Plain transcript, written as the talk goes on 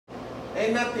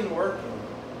Ain't nothing working.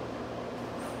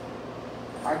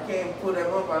 I can't put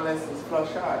them up unless it's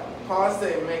flush out. Pause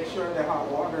it and make sure the hot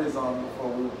water is on before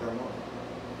we put them up.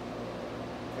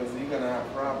 Because you're going to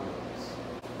have problems.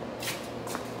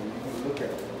 And you can look at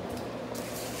it.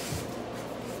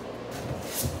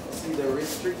 See the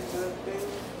restrictor thing?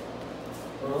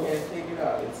 You can't take it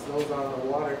out. It slows down the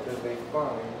water because they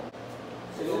fine.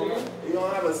 So you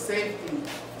don't have a safety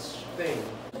thing.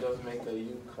 It does make a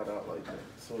U cut out like that.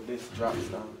 So this drops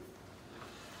down.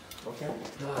 Okay?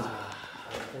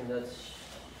 I think that's...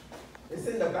 It's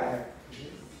in the back.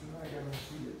 You're not gonna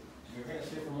see it. You're gonna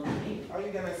see it from underneath. How are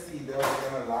you gonna see? They're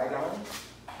gonna lie down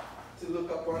to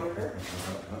look up under there?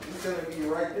 It's gonna be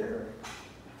right there.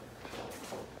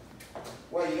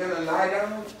 What, you're gonna lie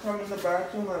down, come in the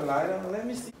bathroom and lie down? Let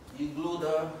me see. You glue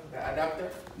the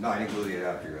adapter? No, I didn't glue the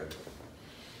adapter yet.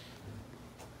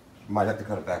 Might have to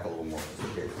cut it back a little more.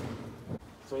 Okay.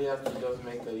 So you have to just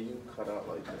make a U cut out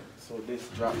like that. So this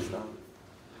drops down.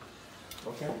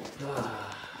 Okay? I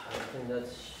think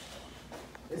that's...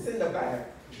 It's in the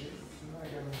back.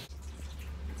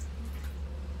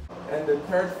 And the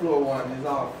third floor one is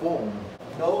all foam.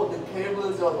 No, the cable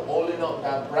is just holding up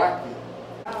that bracket.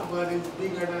 Yeah, but it's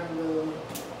bigger than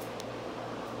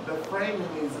the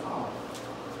framing is off.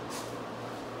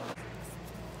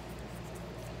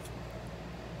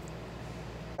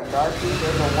 Dark piece,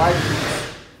 there's a white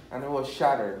piece, and it was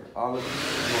shattered. All of these.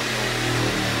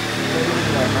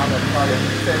 Another product.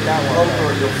 Set that one. Blow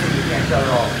through it, you'll see you can't shut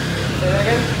it off. Say that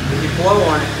again? If you blow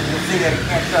on it, you'll see that you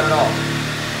can't shut it off.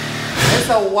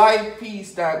 It's a white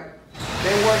piece that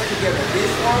they work together.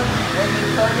 This one, when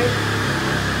you turn it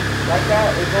like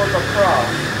that, it goes across.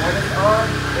 When it's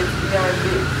on, it's behind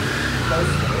this.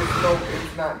 So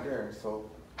it's not there.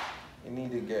 So you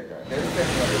need to get that. There's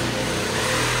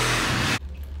plenty.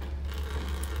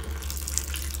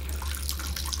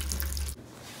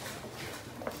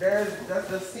 That's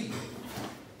the seat.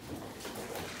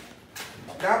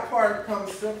 That part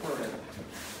comes separate.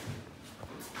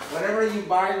 Whenever you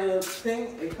buy the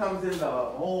thing, it comes in the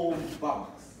whole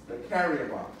box, the carrier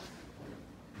box.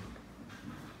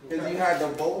 Because you had the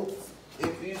bolts.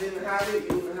 If you didn't have it,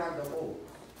 you wouldn't have the bolts.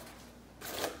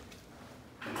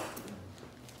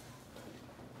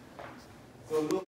 So look.